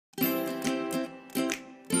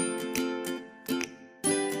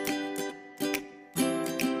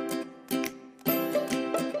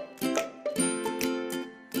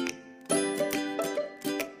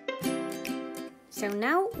So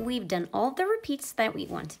now we've done all the repeats that we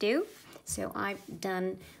want to do. So I've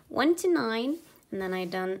done 1 to 9, and then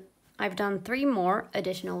I've done 3 more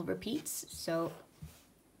additional repeats, so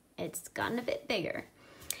it's gotten a bit bigger.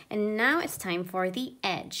 And now it's time for the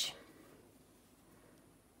edge.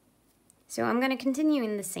 So I'm going to continue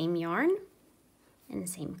in the same yarn and the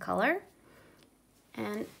same color,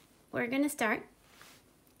 and we're going to start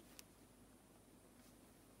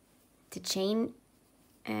to chain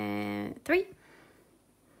 3.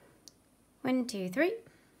 1, 2, 3,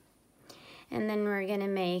 and then we're going to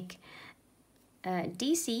make a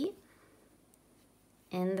DC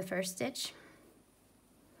in the first stitch,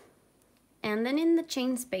 and then in the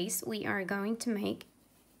chain space we are going to make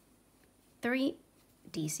 3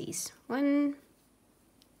 DCs. 1,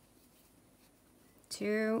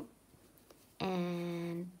 2,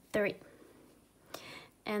 and 3.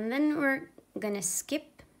 And then we're gonna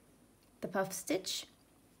skip the puff stitch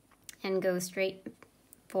and go straight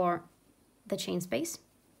for the chain space.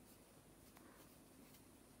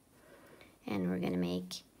 And we're gonna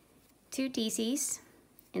make 2 DCs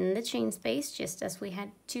in the chain space, just as we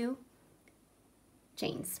had 2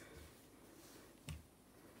 chains.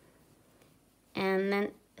 And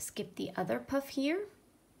then skip the other puff here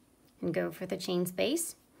and go for the chain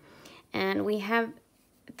space. And we have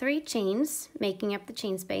 3 chains making up the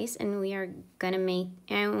chain space, and we are going to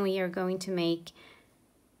make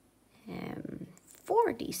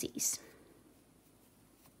 4 DCs.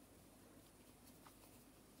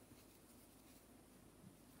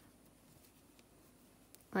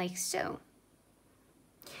 Like so.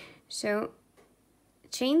 So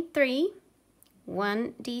chain 3,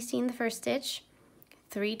 1 DC in the first stitch,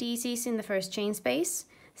 3 DCs in the first chain space,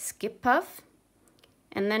 skip puff,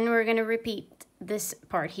 and then we're going to repeat this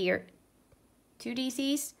part here. 2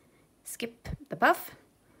 DCs, skip the puff,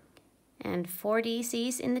 and 4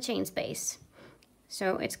 DCs in the chain space.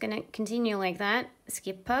 So it's going to continue like that.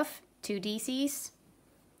 Skip puff, 2 DCs,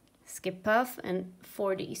 skip puff, and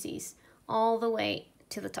 4 DCs all the way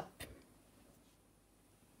to the top.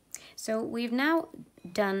 So we've now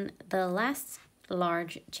done the last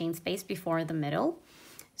large chain space before the middle.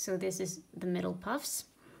 So this is the middle puffs.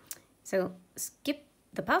 So skip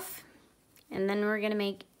the puff, and then we're going to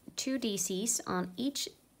make 2 DCs on each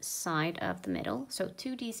side of the middle. So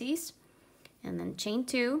 2 DCs, and then chain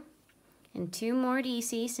 2, and 2 more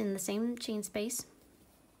DCs in the same chain space.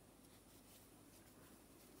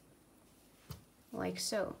 Like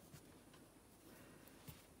so.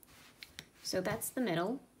 So that's the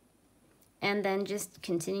middle. And then just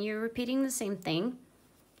continue repeating the same thing.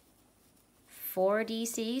 4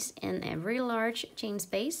 DCs in every large chain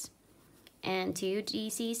space, and 2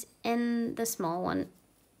 DCs in the small one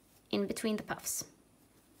in between the puffs.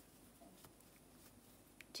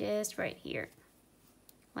 Just right here,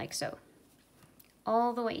 like so,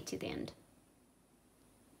 all the way to the end.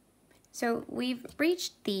 So we've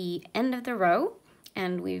reached the end of the row,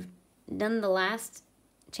 and we've done the last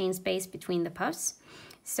chain space between the puffs.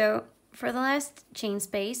 So for the last chain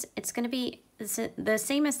space, it's going to be the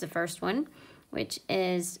same as the first one, which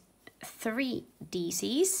is 3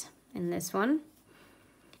 DCs in this one.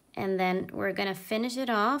 And then we're going to finish it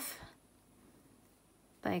off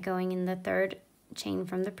by going in the 3rd chain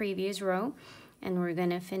from the previous row, and we're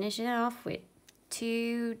going to finish it off with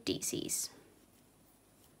 2 DCs.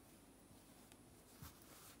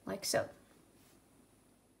 Like so.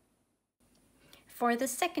 For the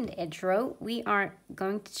second edge row, we are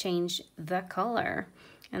going to change the color.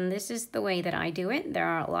 And this is the way that I do it. There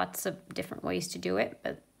are lots of different ways to do it,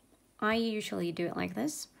 but I usually do it like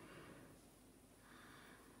this.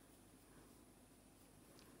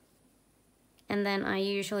 And then I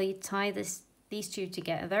usually tie these 2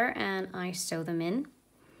 together and I sew them in.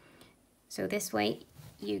 So this way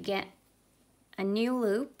you get a new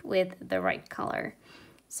loop with the right color.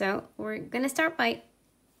 So we're gonna start by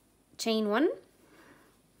chain 1,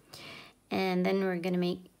 and then we're gonna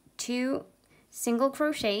make 2 single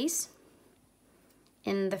crochets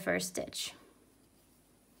in the first stitch.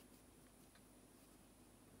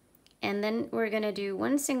 And then we're gonna do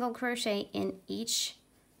 1 single crochet in each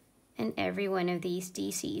and every one of these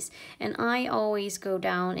DCs. And I always go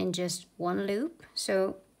down in just 1 loop,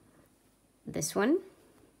 so this one.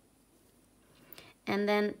 And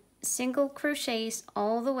then single crochets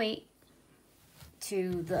all the way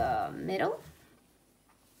to the middle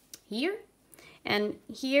here. And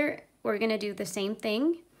here we're gonna do the same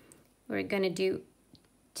thing. We're gonna do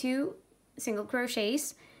 2 single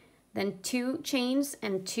crochets, then 2 chains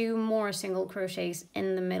and 2 more single crochets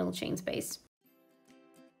in the middle chain space.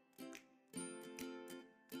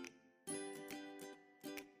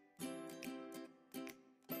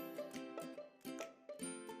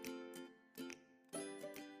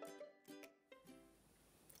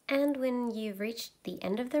 And when you've reached the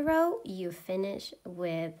end of the row, you finish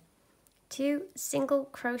with 2 single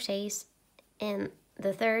crochets in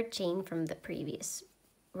the 3rd chain from the previous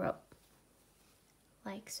row,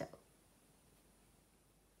 like so.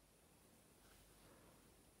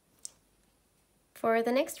 For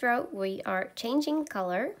the next row, we are changing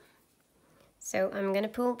color. So I'm going to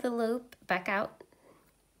pull the loop back out.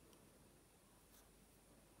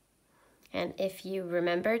 And if you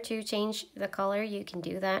remember to change the color, you can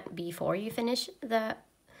do that before you finish the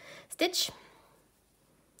stitch.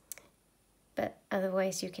 But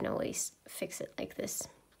otherwise, you can always fix it like this.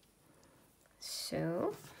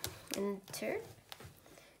 So, enter.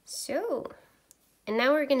 So, and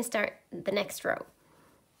now we're going to start the next row.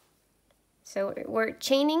 So we're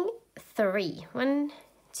chaining 3. 1,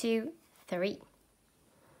 2, 3.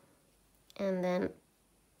 And then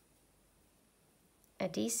a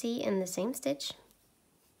DC in the same stitch,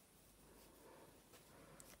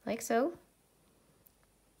 like so.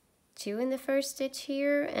 2 in the first stitch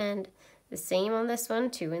here, and the same on this one,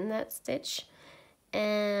 2 in that stitch,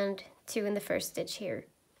 and 2 in the first stitch here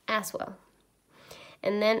as well.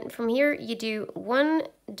 And then from here you do 1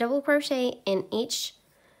 double crochet in each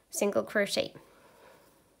single crochet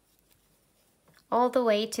all the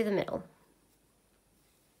way to the middle.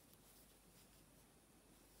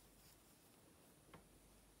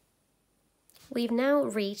 We've now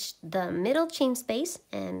reached the middle chain space,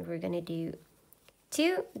 and we're going to do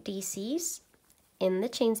 2 DCs in the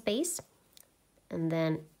chain space, and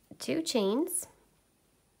then 2 chains,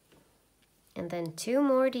 and then 2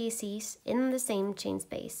 more DCs in the same chain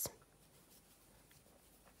space.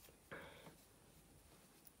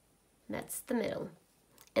 That's the middle.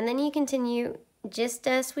 And then you continue just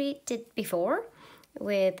as we did before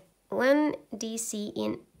with 1 DC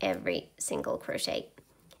in every single crochet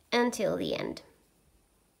until the end.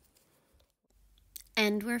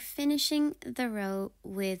 And we're finishing the row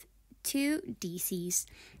with 2 DCs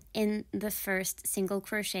in the first single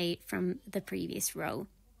crochet from the previous row.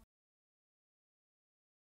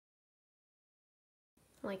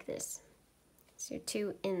 Like this. So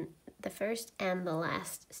 2 in the first and the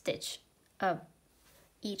last stitch of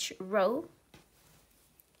each row,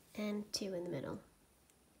 and 2 in the middle.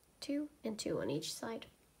 2 and 2 on each side.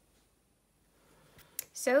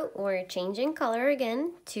 So we're changing color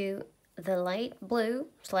again to the light blue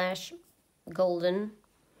 / golden.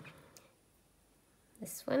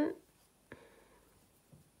 This one.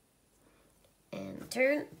 And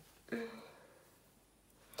turn.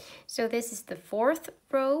 So this is the 4th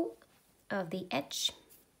row of the edge.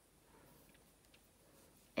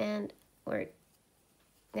 And we're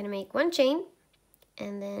going to make 1 chain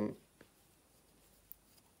and then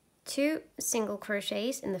 2 single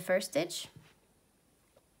crochets in the first stitch.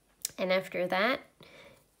 And after that,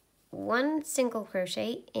 1 single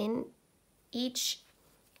crochet in each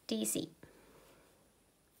DC.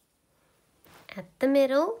 At the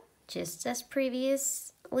middle, just as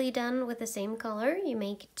previously done with the same color, you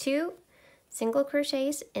make 2 single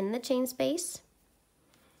crochets in the chain space,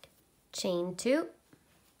 chain 2,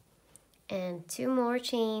 and 2 more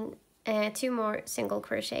single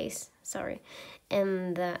crochets,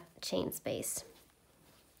 in the chain space.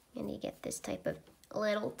 And you get this type of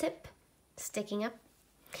little tip sticking up.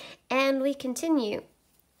 And we continue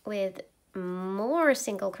with more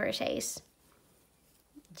single crochets.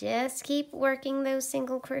 Just keep working those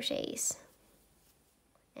single crochets.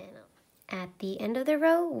 And at the end of the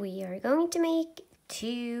row, we are going to make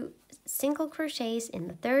 2 single crochets in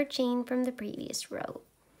the 3rd chain from the previous row,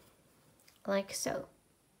 like so.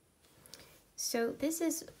 So this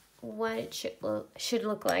is what it should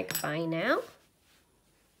look like by now.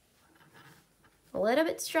 A little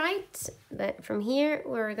bit striped, but from here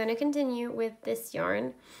we're going to continue with this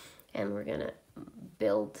yarn and we're going to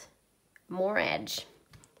build more edge.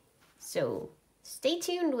 So stay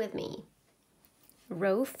tuned with me.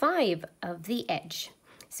 Row 5 of the edge.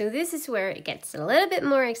 So this is where it gets a little bit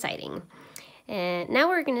more exciting. And now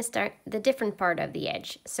we're going to start the different part of the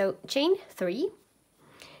edge. So chain 3,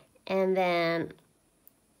 and then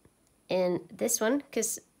in this one,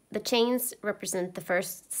 because the chains represent the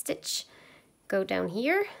first stitch, go down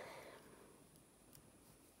here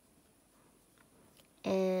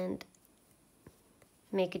and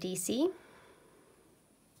make a DC.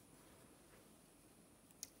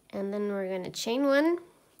 And then we're going to chain 1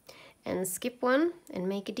 and skip 1 and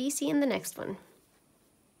make a DC in the next one.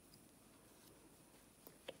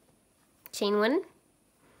 Chain 1,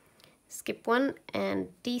 skip 1 and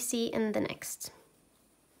DC in the next.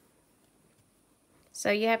 So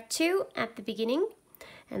you have 2 at the beginning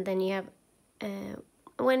and then you have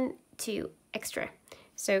 1, 2 extra.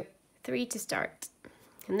 So 3 to start.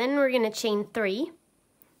 And then we're going to chain 3,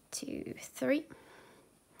 2, 3.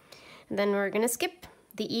 And then we're going to skip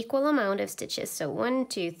the equal amount of stitches. So 1,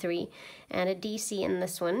 2, 3, and a DC in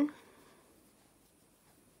this one,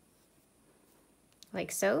 like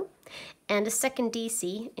so, and a second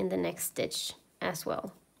DC in the next stitch as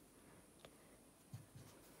well,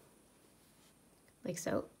 like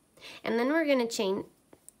so. And then we're going to chain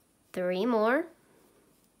 3 more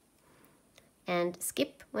and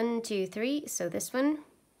skip 1, 2, 3. So this one,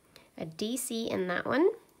 a DC in that one,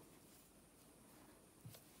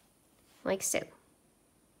 like so.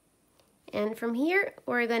 And from here,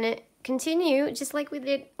 we're going to continue just like we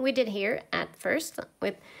did here at first,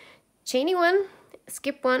 with chaining 1,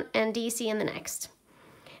 skip 1, and DC in the next.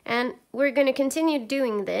 And we're going to continue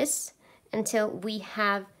doing this until we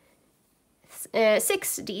have 6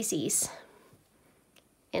 DCs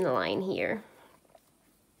in a line here.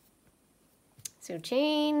 So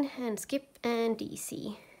chain and skip and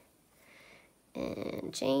DC,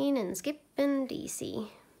 and chain and skip and DC.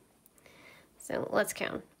 So let's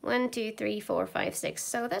count. 1, 2, 3, 4, 5, 6.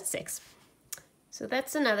 So that's 6. So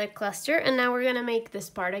that's another cluster, and now we're gonna make this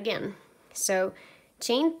part again. So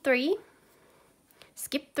chain 3,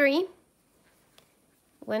 skip 3,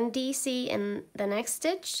 1 DC in the next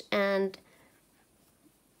stitch, and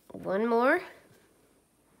 1 more.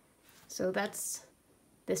 So that's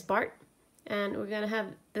this part. And we're gonna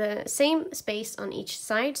have the same space on each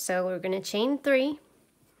side. So we're gonna chain 3,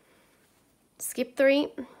 skip 3,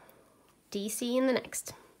 DC in the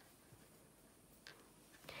next.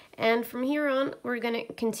 And from here on, we're gonna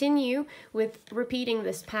continue with repeating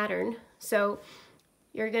this pattern. So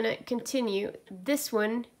you're gonna continue. This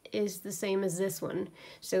one is the same as this one.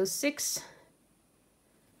 So 6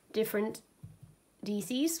 different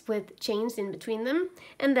DCs with chains in between them,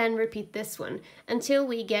 and then repeat this one until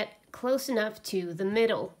we get close enough to the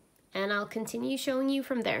middle, and I'll continue showing you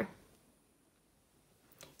from there.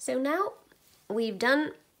 So now we've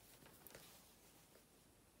done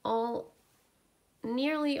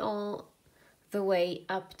nearly all the way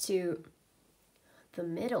up to the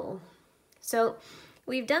middle. So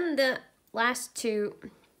we've done the last 2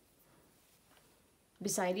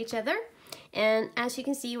 beside each other, and as you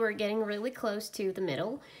can see, we're getting really close to the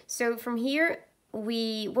middle. So from here,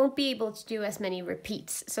 we won't be able to do as many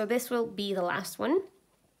repeats. So this will be the last one.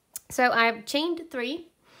 So I've chained 3,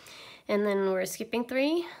 and then we're skipping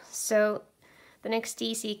 3. So the next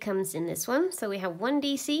DC comes in this one. So we have 1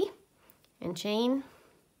 DC and chain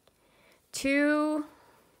 2,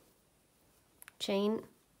 chain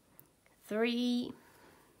 3,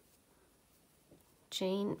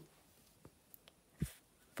 chain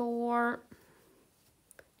 4,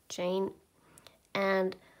 chain,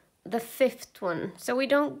 and the 5th one. So we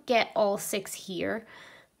don't get all 6 here.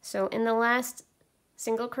 So in the last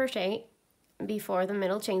single crochet before the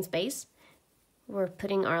middle chain space, we're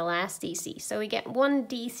putting our last DC. So we get 1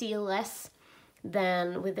 DC less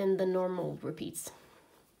than within the normal repeats.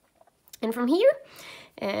 And from here,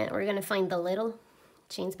 we're gonna find the little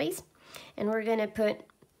chain space, and we're gonna put,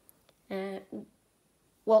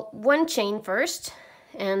 well, 1 chain first,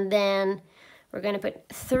 and then we're gonna put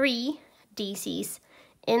 3 DCs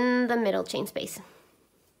in the middle chain space,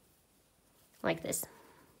 like this.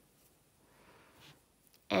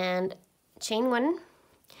 And chain 1,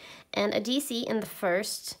 and a DC in the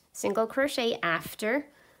first single crochet after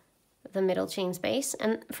the middle chain space,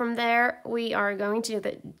 and from there we are going to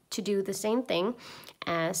do the same thing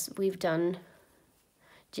as we've done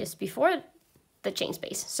just before the chain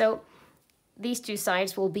space. So these 2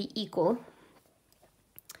 sides will be equal,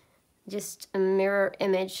 just a mirror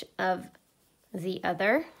image of the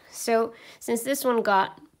other. So since this one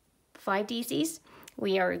got 5 DCs,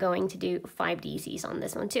 we are going to do 5 DCs on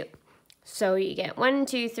this one too. So you get 1,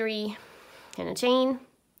 2, 3, and a chain,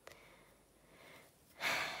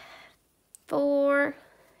 4,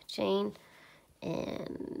 chain,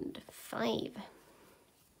 and 5,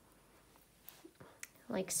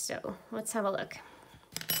 like so. Let's have a look.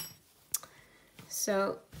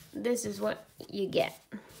 So this is what you get.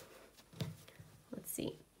 Let's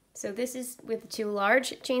see. So this is with 2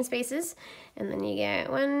 large chain spaces, and then you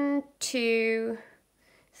get 1, 2,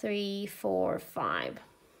 3, 4, 5.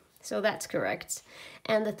 So that's correct.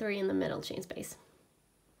 And the 3 in the middle chain space.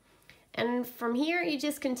 And from here, you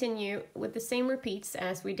just continue with the same repeats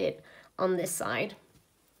as we did on this side,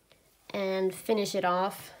 and finish it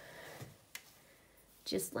off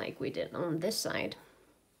just like we did on this side.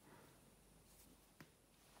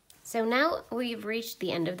 So now we've reached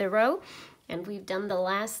the end of the row, and we've done the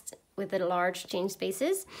last with the large chain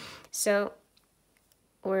spaces. So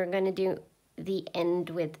we're gonna do the end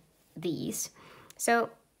with these. So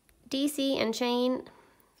DC and chain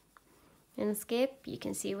and skip. You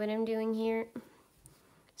can see what I'm doing here.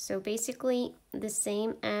 So basically the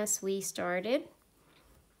same as we started,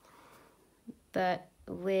 but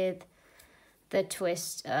with the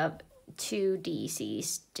twist of 2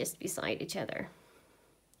 DCs just beside each other,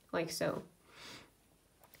 like so.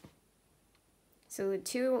 So the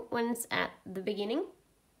 2 ones at the beginning,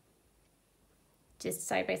 just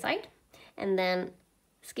side by side, and then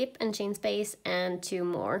skip and chain space and 2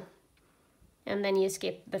 more. And then you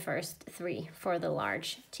skip the first 3 for the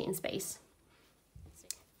large chain space.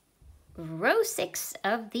 Row 6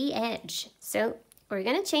 of the edge. So we're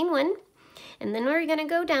gonna chain 1, and then we're gonna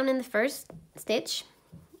go down in the first stitch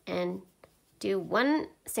and do 1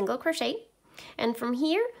 single crochet. And from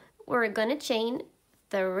here, we're gonna chain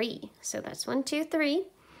 3. So that's 1, 2, 3,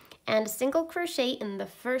 and a single crochet in the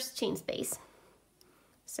first chain space.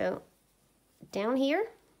 So down here,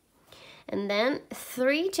 and then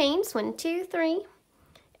 3 chains, 1, 2, 3,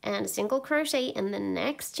 and a single crochet in the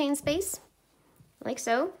next chain space, like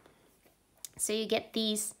so. So you get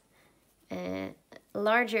these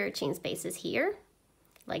larger chain spaces here,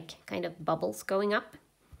 like kind of bubbles going up.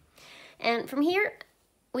 And from here,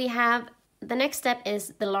 we have the next step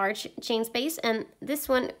is the large chain space, and this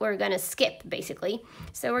one we're gonna skip basically.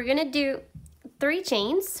 So we're gonna do 3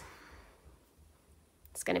 chains.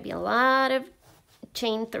 It's gonna be a lot of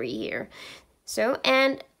chain 3 here. So,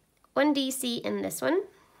 and 1 DC in this one.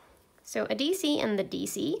 So a DC in the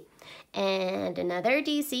DC, and another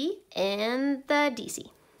DC in the DC.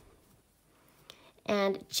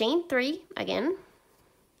 And chain 3 again.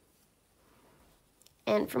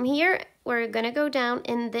 And from here, we're gonna go down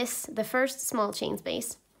in this, the first small chain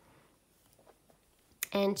space.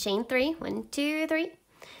 And chain 3, 1, 2, 3,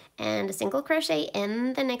 and a single crochet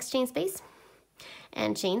in the next chain space.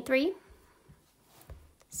 And chain 3,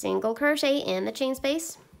 single crochet in the chain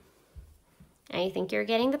space. I think you're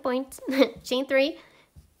getting the point. Chain 3,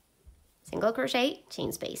 single crochet,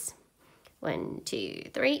 chain space. 1, 2,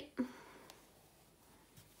 3.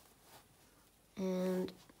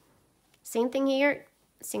 And same thing here,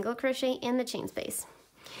 single crochet in the chain space.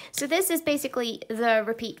 So this is basically the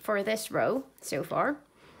repeat for this row so far.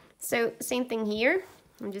 So same thing here.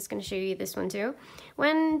 I'm just going to show you this one too.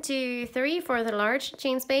 1, 2, 3 for the large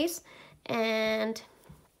chain space, and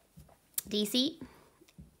DC,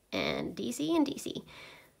 and DC, and DC,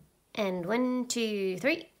 and 1, 2,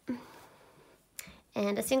 3,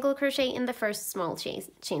 and a single crochet in the first small chain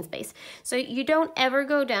space. So you don't ever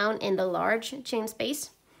go down in the large chain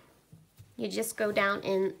space. You just go down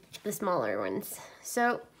in the smaller ones.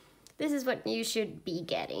 So this is what you should be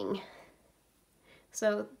getting.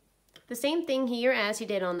 So the same thing here as you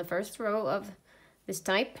did on the first row of this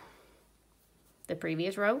type, the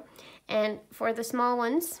previous row. And for the small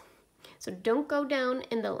ones, so don't go down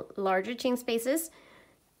in the larger chain spaces,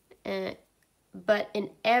 but in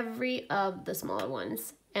every of the smaller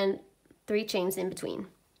ones, and 3 chains in between.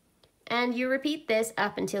 And you repeat this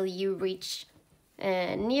up until you reach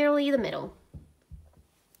nearly the middle.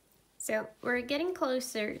 So we're getting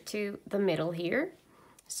closer to the middle here.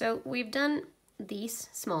 So we've done these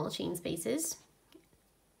small chain spaces,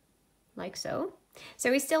 like so. So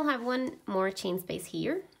we still have 1 more chain space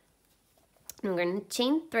here. And we're going to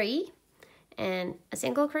chain 3 and a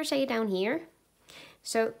single crochet down here.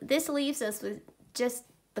 So this leaves us with just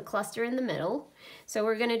the cluster in the middle. So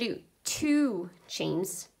we're going to do 2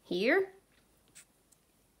 chains here,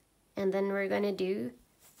 and then we're going to do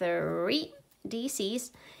 3 DCs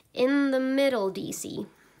in the middle DC,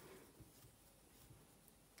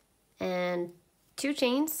 and 2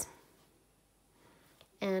 chains,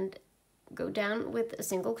 and go down with a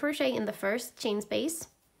single crochet in the first chain space,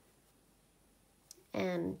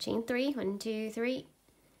 and chain 3, 1, 2, 3,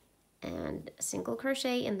 and a single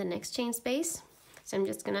crochet in the next chain space. So I'm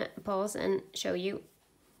just gonna pause and show you.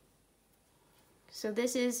 So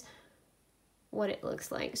this is what it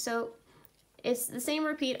looks like. So it's the same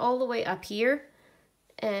repeat all the way up here,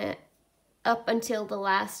 up until the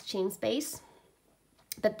last chain space,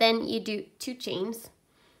 but then you do 2 chains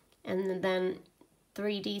and then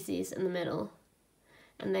 3 DCs in the middle,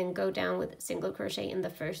 and then go down with a single crochet in the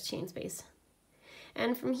first chain space.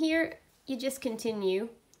 And from here, you just continue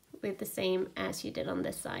with the same as you did on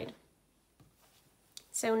this side.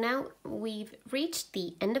 So now we've reached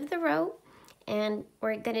the end of the row, and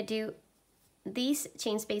we're gonna do these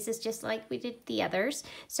chain spaces just like we did the others.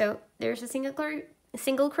 So there's a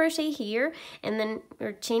single crochet here, and then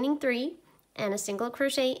we're chaining 3 and a single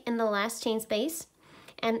crochet in the last chain space.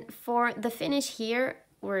 And for the finish here,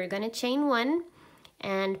 we're gonna chain 1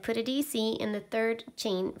 and put a DC in the 3rd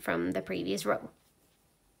chain from the previous row,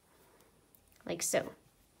 like so.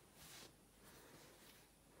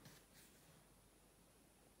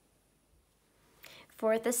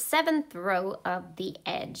 For the 7th row of the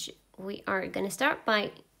edge, we are going to start by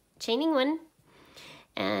chaining 1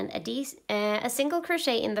 and a single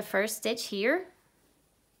crochet in the first stitch here.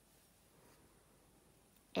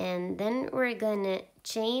 And then we're going to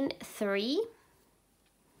chain 3.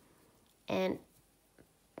 And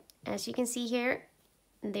as you can see here,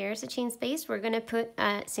 there's a chain space. We're going to put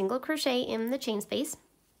a single crochet in the chain space,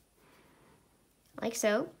 like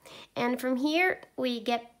so. And from here, we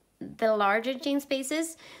get the larger chain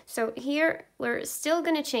spaces. So here we're still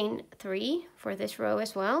going to chain 3 for this row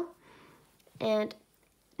as well. And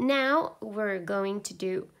now we're going to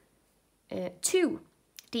do 2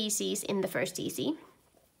 DCs in the first DC.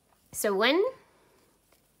 So 1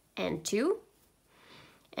 and 2,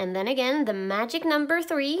 and then again the magic number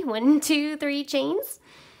 3, 1, 2, 3 chains.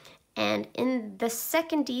 And in the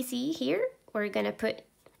second DC here, we're going to put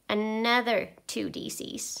another 2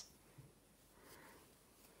 DCs.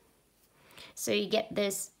 So you get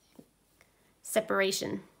this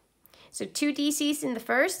separation. So 2 DCs in the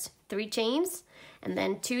first, 3 chains, and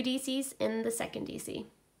then 2 DCs in the second DC.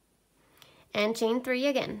 And chain 3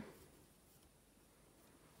 again.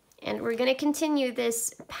 And we're going to continue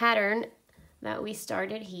this pattern that we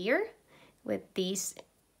started here with these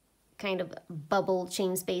kind of bubble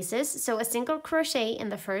chain spaces. So a single crochet in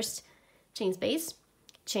the first chain space,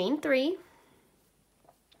 chain 3,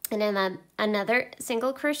 and then another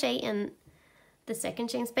single crochet in the second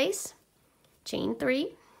chain space, chain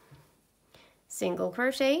 3, single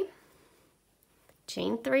crochet,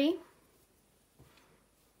 chain 3,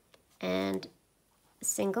 and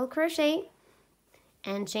single crochet,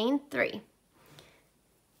 and chain 3.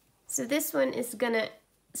 So this one is gonna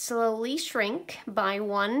slowly shrink by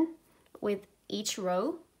 1 with each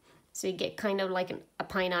row. So you get kind of like a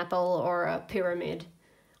pineapple or a pyramid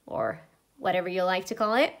or whatever you like to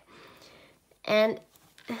call it. And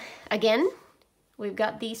again, we've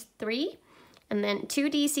got these 3 and then 2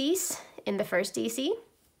 DCs in the first DC.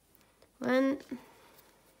 1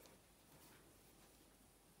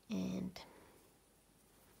 and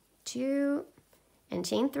 2 and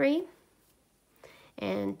chain 3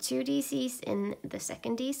 and 2 DCs in the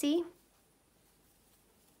second DC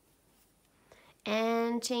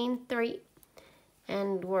and chain 3,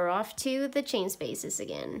 and we're off to the chain spaces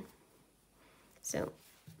again. So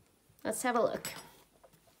let's have a look.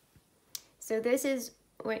 So this is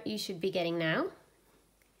what you should be getting now,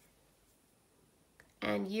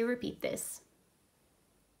 and you repeat this.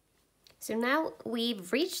 So now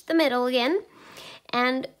we've reached the middle again,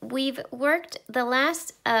 and we've worked the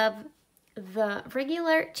last of the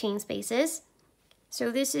regular chain spaces.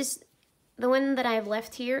 So this is the one that I've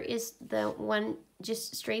left here is the one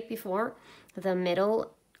just straight before the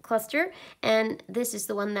middle cluster, and this is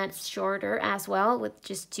the one that's shorter as well with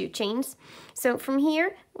just 2 chains. So from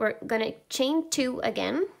here we're gonna chain 2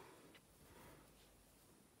 again,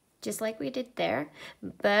 just like we did there,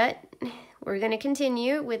 but we're gonna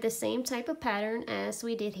continue with the same type of pattern as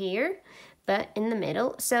we did here, but in the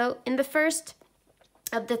middle. So in the first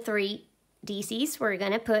of the 3 DCs, we're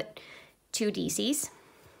gonna put 2 DCs.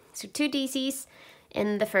 So 2 DCs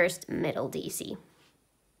in the first middle DC.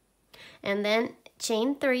 And then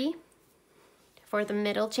chain 3 for the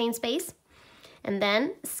middle chain space. And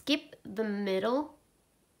then skip the middle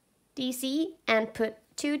DC and put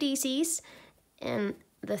 2 DCs in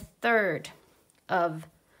the third of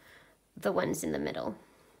the ones in the middle.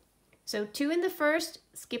 So 2 in the first,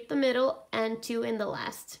 skip the middle, and 2 in the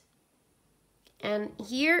last. And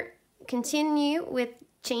here, continue with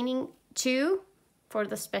chaining 2 for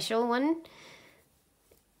the special one,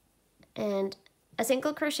 and a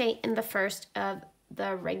single crochet in the first of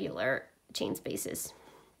the regular chain spaces.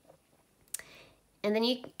 And then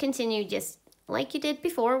you continue just like you did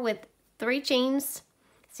before with 3 chains,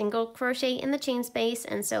 single crochet in the chain space,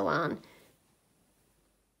 and so on.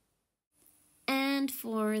 And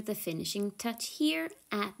for the finishing touch here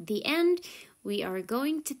at the end, we are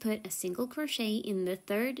going to put a single crochet in the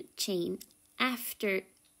 3rd chain after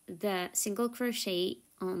the single crochet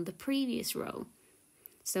on the previous row.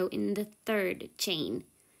 So in the 3rd chain,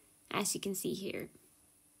 as you can see here.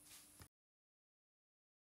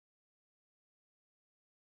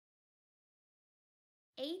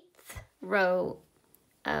 Eighth row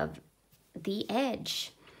of the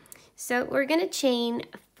edge. So we're going to chain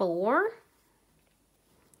 4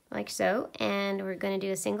 like so, and we're going to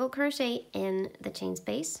do a single crochet in the chain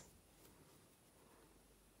space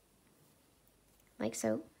like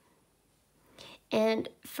so. And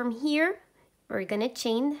from here we're going to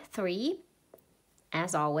chain 3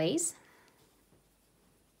 as always,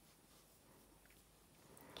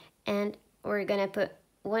 and we're going to put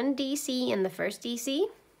 1 DC in the first DC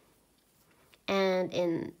and and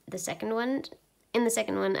in the second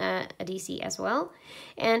one a DC as well.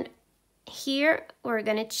 And here we're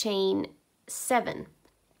gonna chain 7.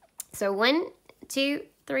 So 1, 2,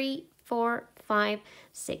 3, 4, 5,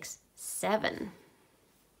 6, 7.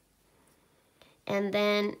 And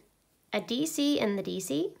then a DC in the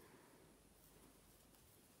DC,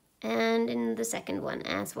 and in the second one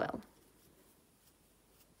as well.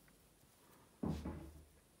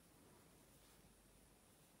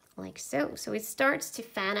 Like so. So it starts to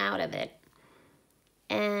fan out a bit.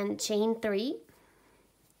 And chain 3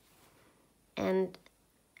 and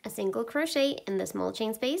a single crochet in the small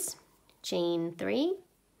chain space, chain 3,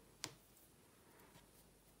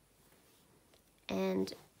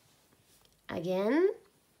 and again,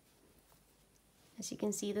 as you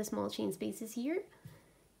can see, the small chain spaces here,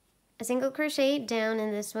 a single crochet down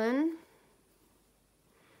in this one,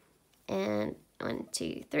 and 1,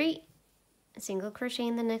 2, 3, a single crochet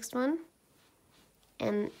in the next one,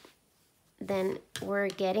 and then we're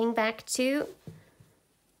getting back to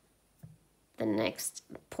the next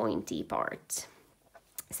pointy part.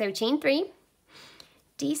 So chain 3,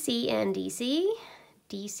 DC and DC,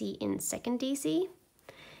 DC in second DC,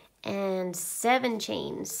 and 7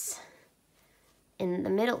 chains in the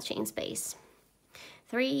middle chain space.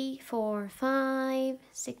 3, 4, 5,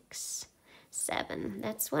 6, 7.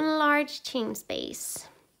 That's one large chain space.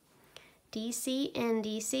 DC and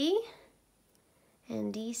DC,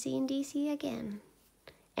 and DC and DC again,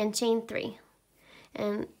 and chain 3.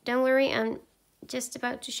 And don't worry, I'm just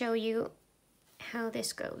about to show you how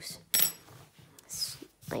this goes,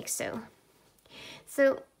 like so.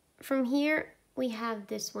 So from here we have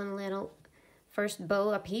this one little first bow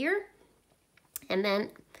up here, and then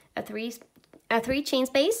a three chain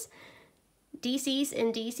space, DCs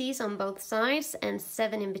and DCs on both sides, and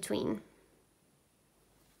 7 in between,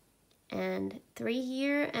 and 3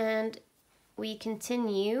 here, and we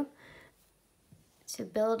continue to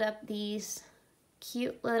build up these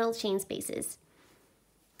cute little chain spaces.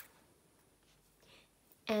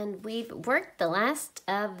 And we've worked the last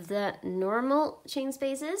of the normal chain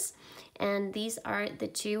spaces, and these are the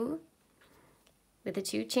 2 with the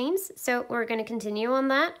 2 chains. So we're going to continue on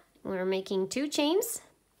that. We're making 2 chains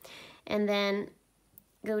and then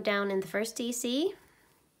go down in the first DC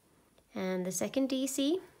and the second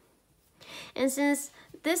DC. And since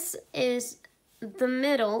this is the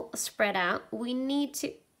middle spread out, we need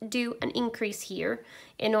to do an increase here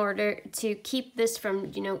in order to keep this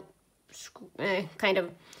from, you know, kind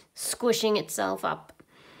of squishing itself up.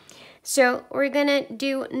 So we're gonna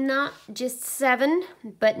do not just 7,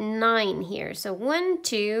 but 9 here. So 1,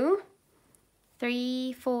 2,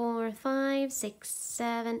 3, 4, 5, 6,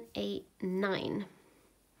 7, 8, 9.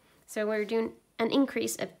 So we're doing an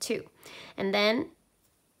increase of 2. And then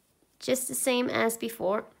just the same as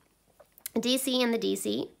before, a DC in the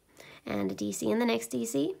DC, and a DC in the next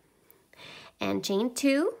DC, and chain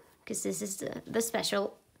 2, because this is the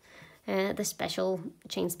special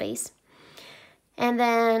chain space, and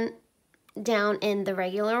then down in the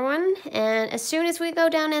regular one. And as soon as we go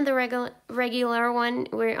down in the regular one,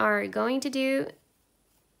 we are going to do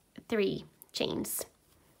 3 chains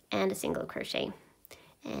and a single crochet,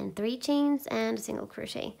 and 3 chains and a single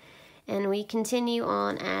crochet, and we continue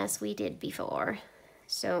on as we did before.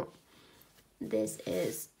 So this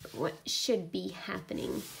is what should be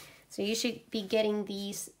happening. So you should be getting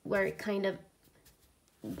these where it kind of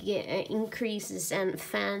increases and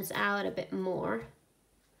fans out a bit more.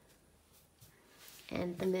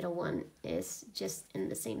 And the middle one is just in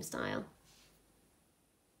the same style.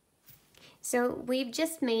 So we've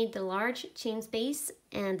just made the large chain space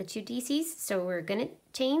and the 2 DCs. So we're gonna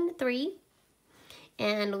chain 3,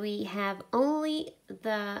 and we have only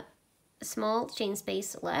the small chain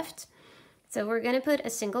space left. So we're gonna put a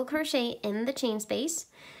single crochet in the chain space,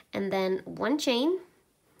 and then 1 chain,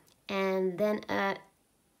 and then a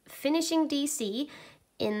finishing DC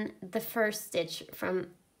in the first stitch from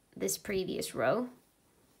this previous row,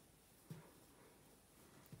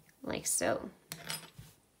 like so.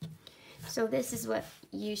 So this is what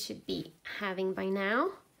you should be having by now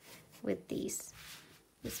with these.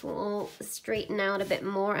 This will all straighten out a bit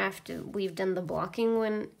more after we've done the blocking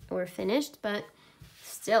when we're finished, but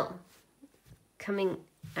still coming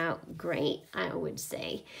out great, I would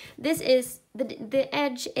say. This is, the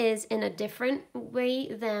edge is in a different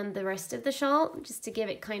way than the rest of the shawl, just to give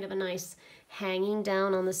it kind of a nice hanging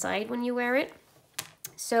down on the side when you wear it.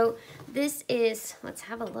 So this is, let's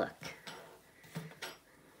have a look.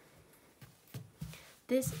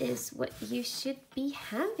 This is what you should be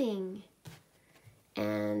having.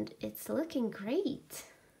 And it's looking great.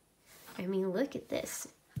 I mean, look at this,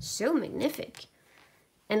 so magnific.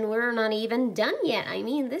 And we're not even done yet. I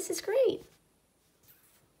mean, this is great.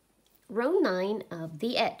 Row 9 of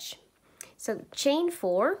the edge. So chain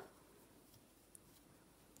 4,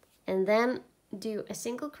 and then do a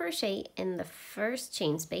single crochet in the first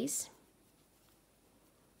chain space,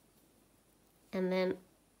 and then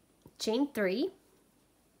chain 3,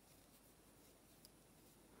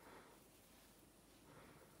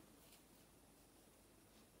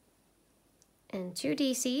 and 2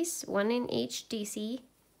 DCs, one in each DC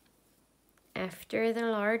after the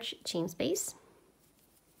large chain space,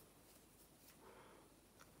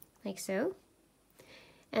 like so,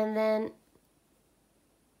 and then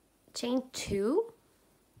chain 2,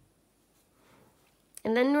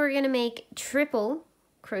 and then we're going to make triple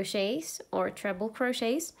crochets or treble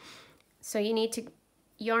crochets, so you need to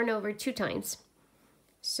yarn over 2 times,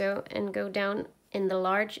 so, and go down in the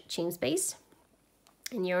large chain space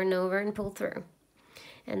and yarn over and pull through,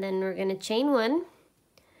 and then we're going to chain 1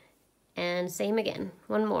 and same again,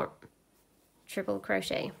 1 more triple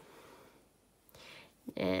crochet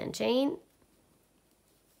and chain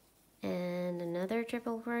and another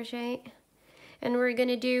triple crochet, and we're going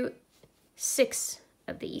to do 6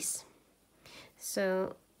 of these.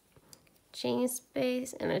 So chain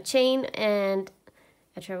space and a chain and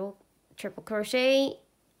a triple crochet,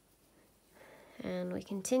 and we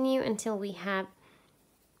continue until we have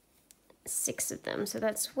 6 of them. So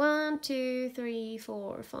that's 1, 2, 3,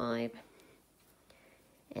 4, 5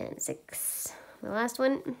 and 6, the last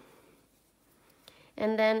one.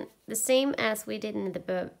 And then the same as we did in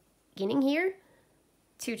the beginning here,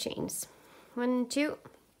 2 chains, 1, 2,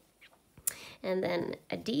 and then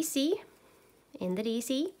a DC in the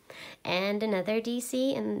DC and another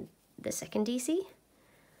DC in the second DC,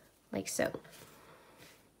 like so.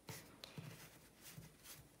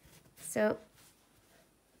 So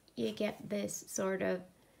you get this sort of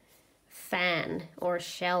fan or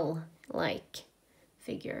shell like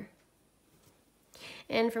figure.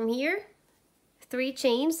 And from here, 3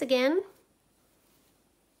 chains again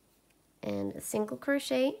and a single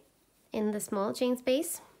crochet in the small chain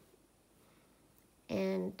space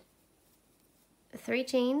and 3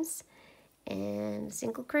 chains and a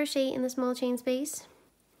single crochet in the small chain space.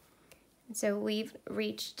 And so we've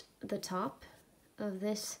reached the top of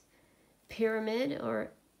this pyramid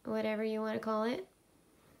or whatever you want to call it.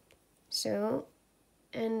 So,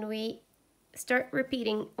 and we start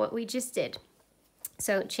repeating what we just did.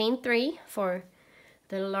 So chain 3 for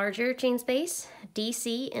the larger chain space,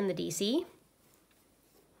 DC in the DC,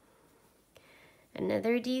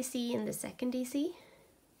 another DC in the second DC,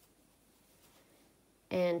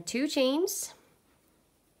 and 2 chains,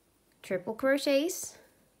 triple crochets,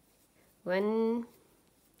 1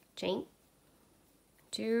 chain,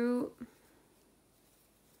 2,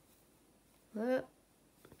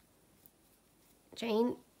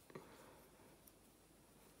 chain,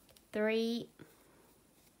 3,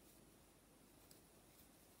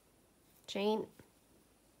 chain,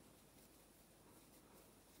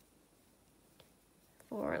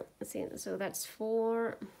 4, let's see, so that's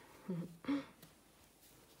 4,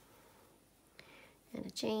 and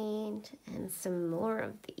a chain, and some more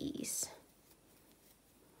of these.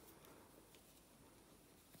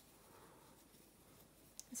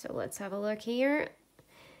 So let's have a look here.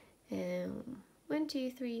 1,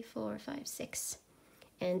 2, 3, 4, 5, 6,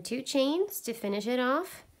 and 2 chains to finish it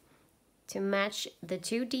off to match the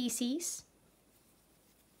 2 DCs.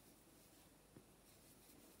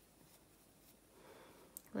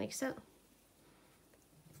 Like so.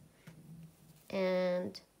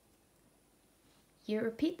 And you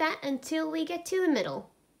repeat that until we get to the middle.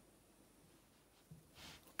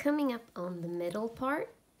 Coming up on the middle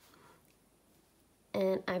part,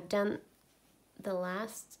 and I've done the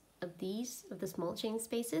last of these, of the small chain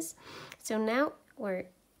spaces. So now we're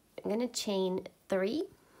gonna chain 3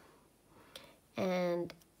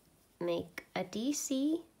 and make a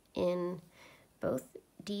DC in both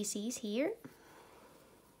DCs here,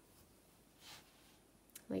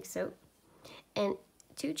 like so, and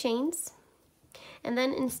 2 chains, and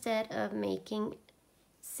then instead of making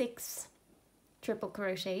 6 triple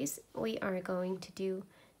crochets, we are going to do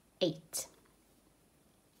 8.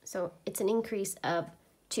 So it's an increase of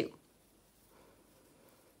 2.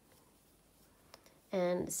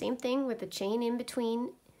 And the same thing with the chain in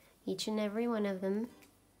between each and every one of them.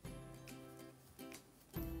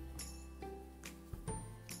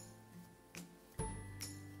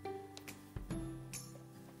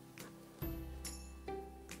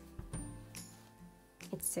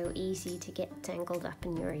 It's so easy to get tangled up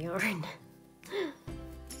in your yarn.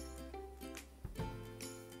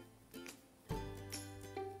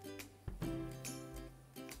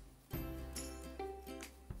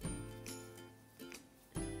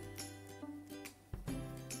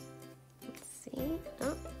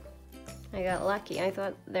 Oh, I got lucky. I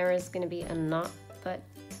thought there was gonna be a knot, but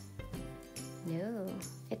no,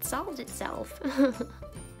 it solved itself.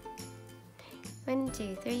 1,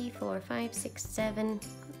 2, 3, 4, 5, 6, 7,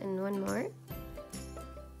 and one more.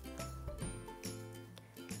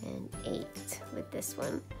 And 8 with this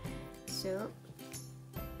one. So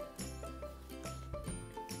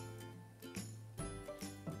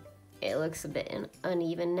it looks a bit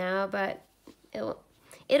uneven now, but it'll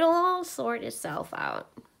all sort itself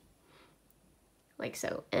out. Like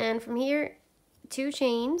so. And from here, 2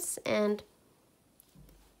 chains and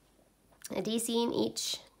a DC in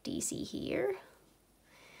each DC here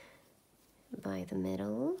by the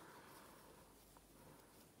middle.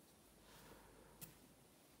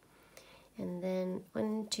 And then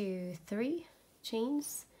 1, 2, 3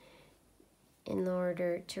 chains in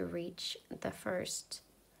order to reach the first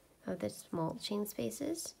of the small chain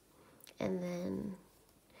spaces, and then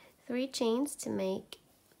 3 chains to make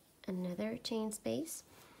another chain space,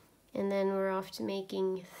 and then we're off to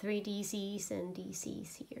making 3 DCs and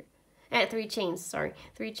DCs here. 3 chains, sorry,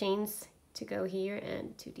 3 chains to go here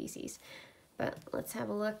and 2 DCs. But let's have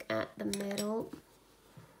a look at the middle.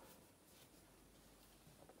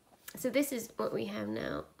 So this is what we have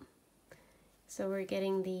now. So we're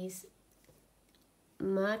getting these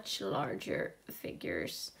much larger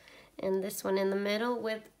figures, and this one in the middle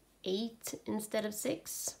with 8 instead of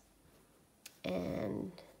 6.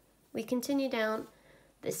 And we continue down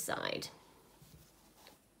this side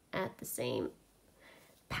at the same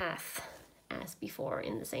path as before,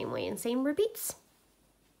 in the same way, and same repeats.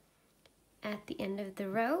 At the end of the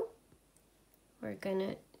row, we're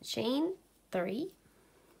gonna chain 3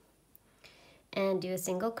 and do a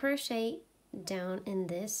single crochet down in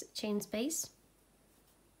this chain space,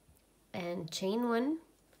 and chain 1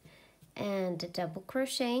 and a double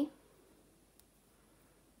crochet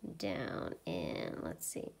down in, let's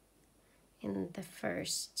see, in the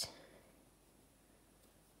first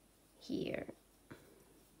here,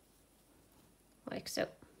 like so.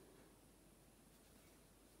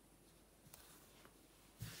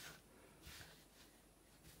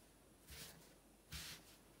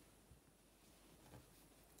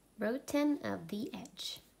 Row 10 of the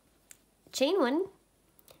edge. Chain 1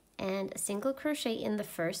 and a single crochet in the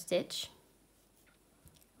first stitch,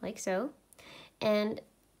 like so. And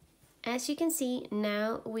as you can see,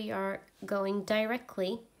 now we are going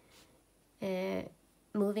directly,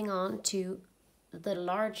 moving on to the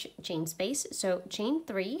large chain space. So chain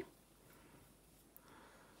 3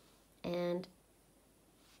 and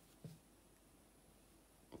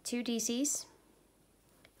 2 DCs,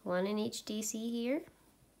 1 in each DC here.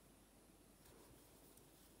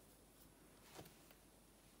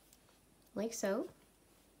 Like so.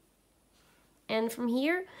 And from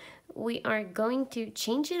here, we are going to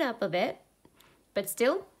change it up a bit, but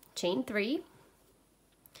still chain 3.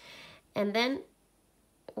 And then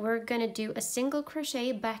we're gonna do a single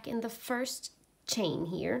crochet back in the first chain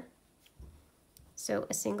here. So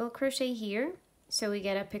a single crochet here, so we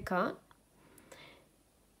get a picot.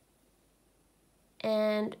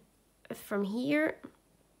 And from here,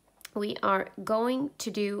 we are going to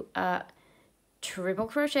do a triple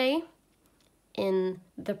crochet in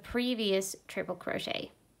the previous triple crochet.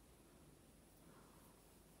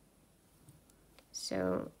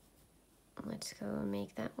 So let's go and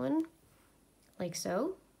make that one like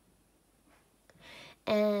so,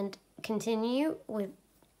 and continue with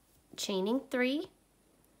chaining 3,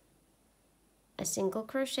 a single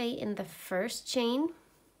crochet in the first chain,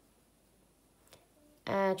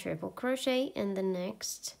 a triple crochet in the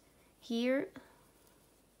next here.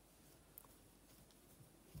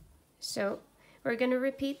 So we're going to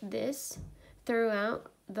repeat this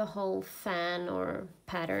throughout the whole fan or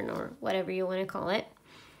pattern or whatever you want to call it.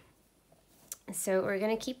 So we're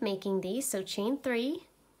going to keep making these. So chain 3,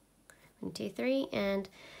 1, 2, 3, and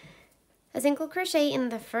a single crochet in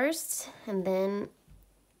the first, and then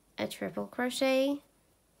a triple crochet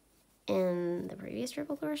in the previous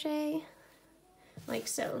triple crochet, like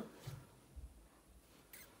so.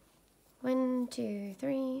 1, 2,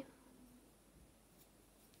 3.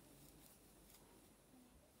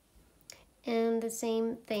 And the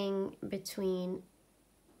same thing between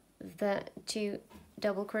the 2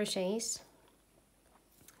 double crochets.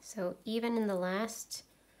 So even in the last,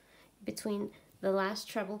 between the last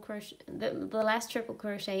treble crochet, the last triple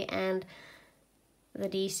crochet and the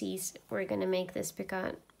DCs, we're gonna make this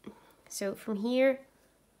picot. So from here,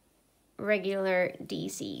 regular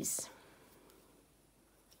DCs,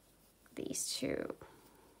 these 2.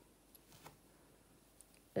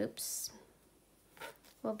 Oops.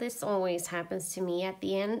 Well, this always happens to me at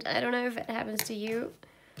the end. I don't know if it happens to you.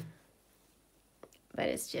 but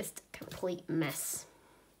it's just a complete mess.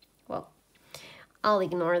 Well, I'll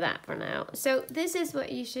ignore that for now. So this is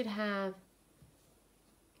what you should have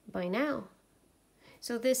by now.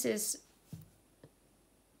 So this is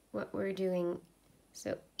what we're doing.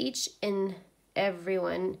 So each and every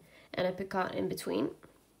one and a picot in between.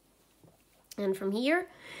 And from here,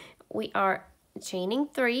 we are chaining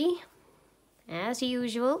 3 as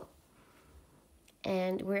usual.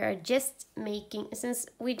 And we are just making, since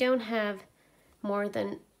we don't have more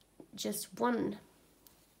than just one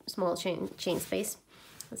small chain space,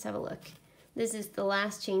 let's have a look. This is the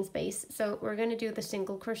last chain space, so we're going to do the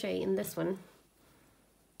single crochet in this one.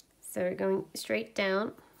 So we're going straight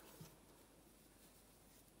down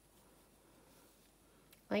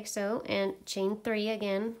like so, and chain 3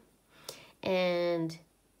 again, and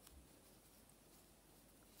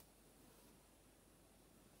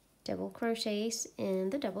double crochets in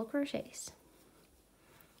the double crochets.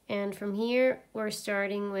 And from here we're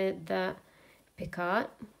starting with the picot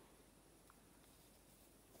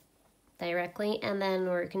directly, and then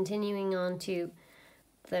we're continuing on to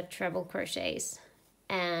the treble crochets,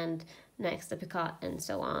 and next the picot, and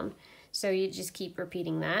so on. So you just keep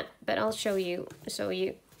repeating that, but I'll show you so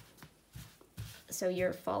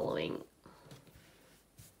you're following.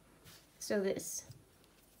 So this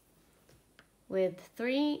with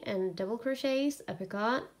 3 and double crochets, a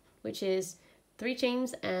picot, which is 3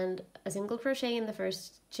 chains and a single crochet in the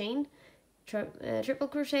first chain, triple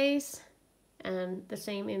crochets, and the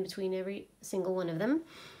same in between every single one of them,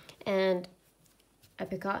 and a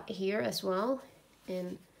picot here as well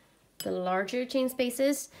in the larger chain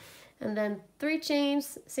spaces, and then 3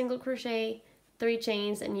 chains, single crochet, 3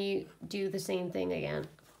 chains, and you do the same thing again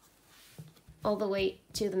all the way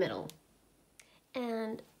to the middle.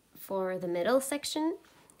 And for the middle section,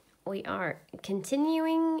 we are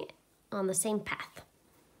continuing on the same path.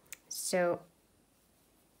 So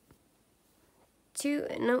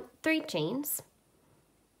 3 chains,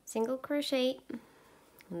 single crochet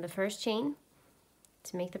in the first chain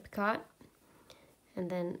to make the picot, and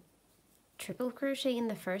then triple crochet in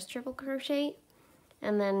the first triple crochet,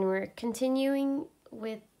 and then we're continuing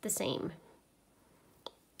with the same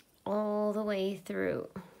all the way through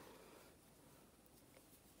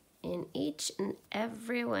in each and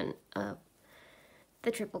every one of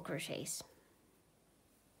the triple crochets.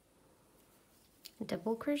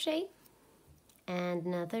 Double crochet and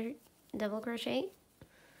another double crochet,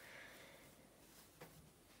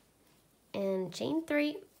 and chain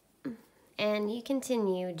 3, and you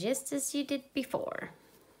continue just as you did before.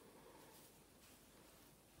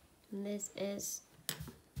 And this is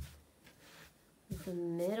the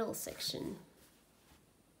middle section.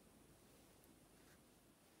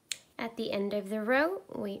 At the end of the row,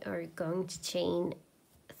 we are going to chain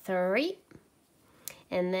 3,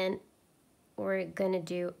 and then we're going to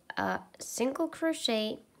do a single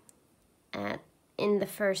crochet in the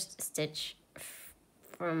first stitch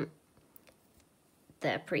from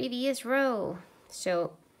the previous row.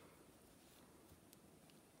 So,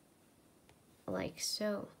 like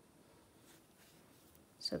so.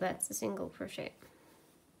 So that's a single crochet.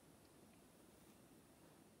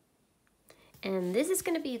 And this is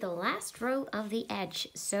going to be the last row of the edge.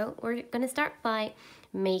 So we're going to start by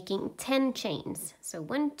making 10 chains. So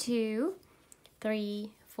 1, 2,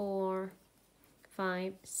 3, 4,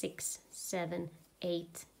 5, 6, 7,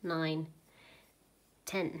 8, 9,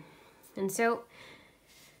 10. And so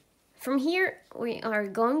from here we are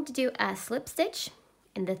going to do a slip stitch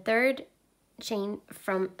in the 3rd chain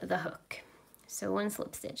from the hook. So 1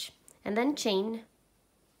 slip stitch, and then chain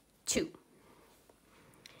 2.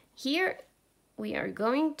 Here we are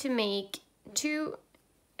going to make 2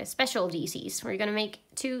 special DCs. We're going to make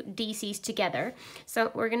 2 DCs together.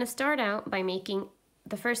 So we're going to start out by making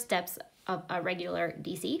the first steps of a regular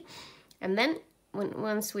DC, and then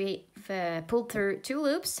once we've pulled through 2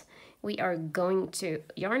 loops, we are going to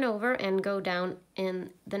yarn over and go down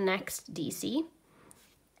in the next DC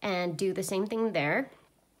and do the same thing there.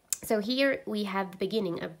 So here we have the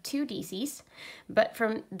beginning of 2 DCs, but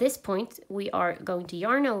from this point we are going to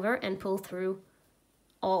yarn over and pull through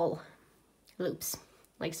all loops,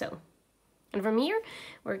 like so. And from here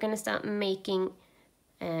we're going to start making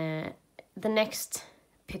the next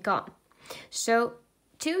picot. So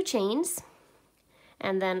 2 chains,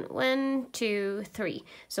 and then 1, 2, 3,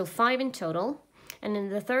 so 5 in total. And in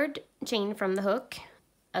the 3rd chain from the hook,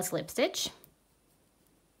 a slip stitch,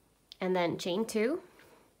 and then chain 2,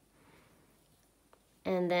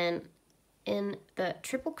 and then in the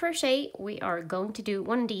triple crochet we are going to do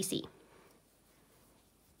 1 DC.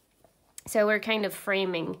 So we're kind of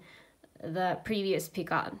framing the previous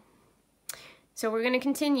picot. So we're going to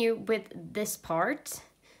continue with this part.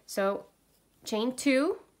 So chain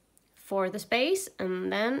 2 for the space,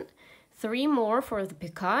 and then 3 more for the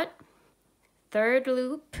picot, third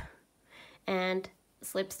loop, and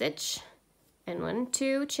slip stitch, and 1,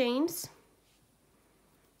 2 chains,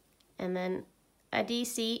 and then a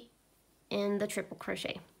DC in the triple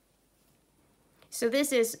crochet. So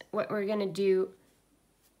this is what we're going to do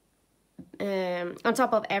on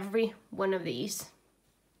top of every one of these.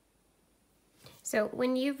 So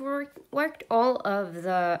when you've worked all of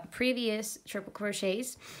the previous triple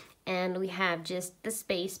crochets and we have just the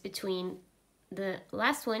space between the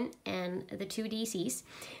last one and the 2 DCs,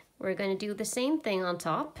 we're going to do the same thing on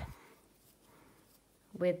top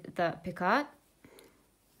with the picot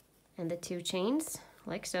and the 2 chains,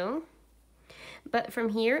 like so. But from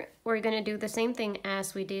here, we're going to do the same thing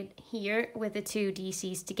as we did here with the 2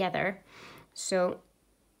 DCs together. So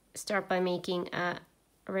start by making a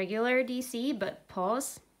regular DC, but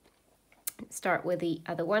pause, start with the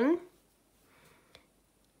other one,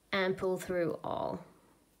 and pull through all.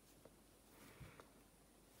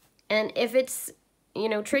 And if it's, you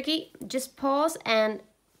know, tricky, just pause and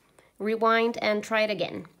rewind and try it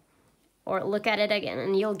again, or look at it again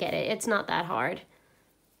and you'll get it. It's not that hard.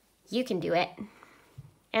 You can do it.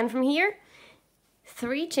 And from here,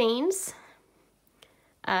 3 chains,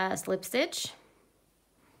 a slip stitch.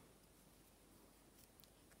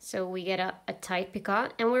 So we get a tight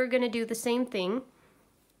picot, and we're going to do the same thing,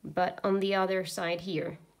 but on the other side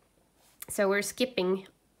here. So we're skipping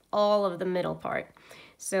all of the middle part.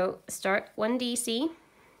 So start 1 DC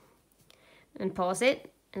and pause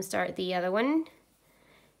it and start the other one,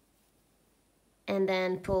 and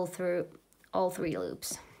then pull through all 3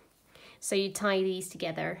 loops. So you tie these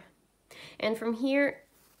together. And from here,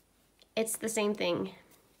 it's the same thing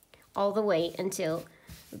all the way until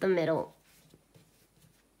the middle.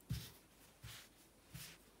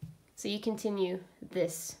 So you continue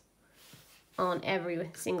this on every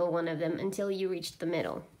single one of them until you reach the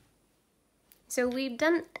middle. So we've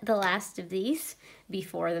done the last of these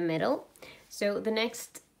before the middle. So the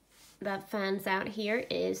next that fans out here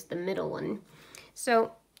is the middle one.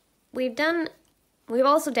 So we've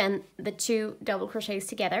also done the 2 double crochets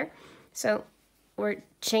together. So we're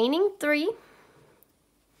chaining 3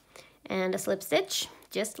 and a slip stitch,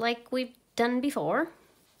 just like we've done before.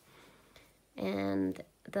 And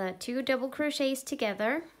the 2 double crochets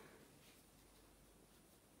together.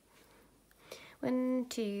 1,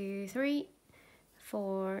 2, 3,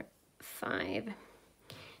 4, 5.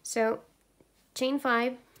 So chain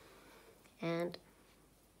 5 and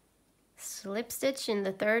slip stitch in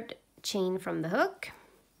the 3rd chain from the hook.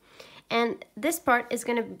 And this part is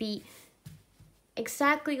going to be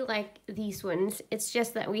exactly like these ones. It's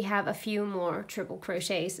just that we have a few more triple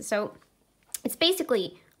crochets. So it's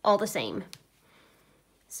basically all the same.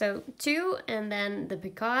 So 2 and then the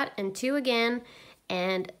picot and 2 again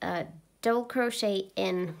and a double crochet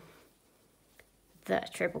in the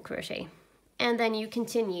triple crochet. And then you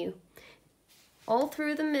continue all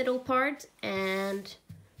through the middle part and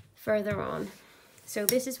further on. So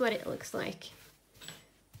this is what it looks like.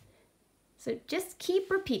 So just keep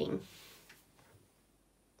repeating.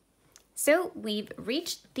 So we've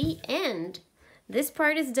reached the end. This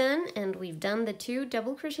part is done and we've done the 2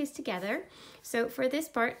 double crochets together. So for this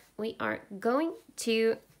part, we are going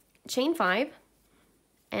to chain 5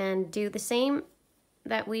 and do the same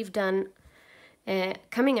that we've done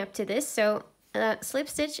coming up to this. So slip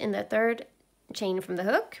stitch in the 3rd chain from the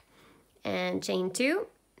hook and chain 2.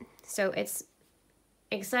 So it's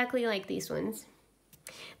exactly like these ones.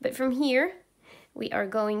 But from here, we are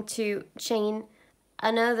going to chain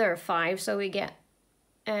another 5, so we get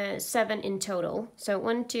 7 in total. So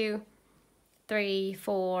 1, 2, 3,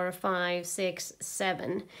 4, 5, 6,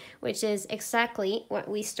 7, which is exactly what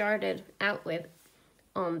we started out with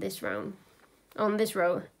on this row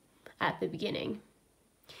at the beginning.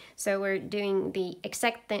 So we're doing the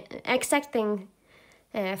exact thing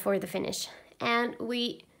for the finish. And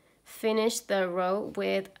we finish the row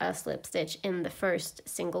with a slip stitch in the 1st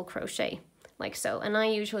single crochet, like so. And I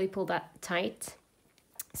usually pull that tight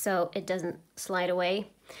so it doesn't slide away.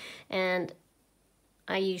 And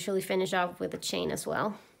I usually finish off with a chain as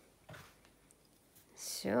well.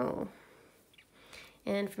 So,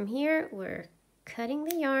 and from here we're cutting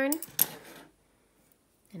the yarn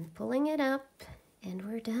and pulling it up, and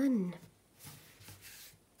we're done.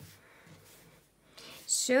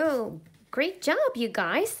 So, great job, you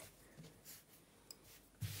guys.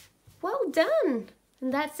 Well done.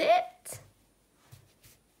 And that's it.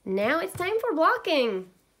 Now it's time for blocking.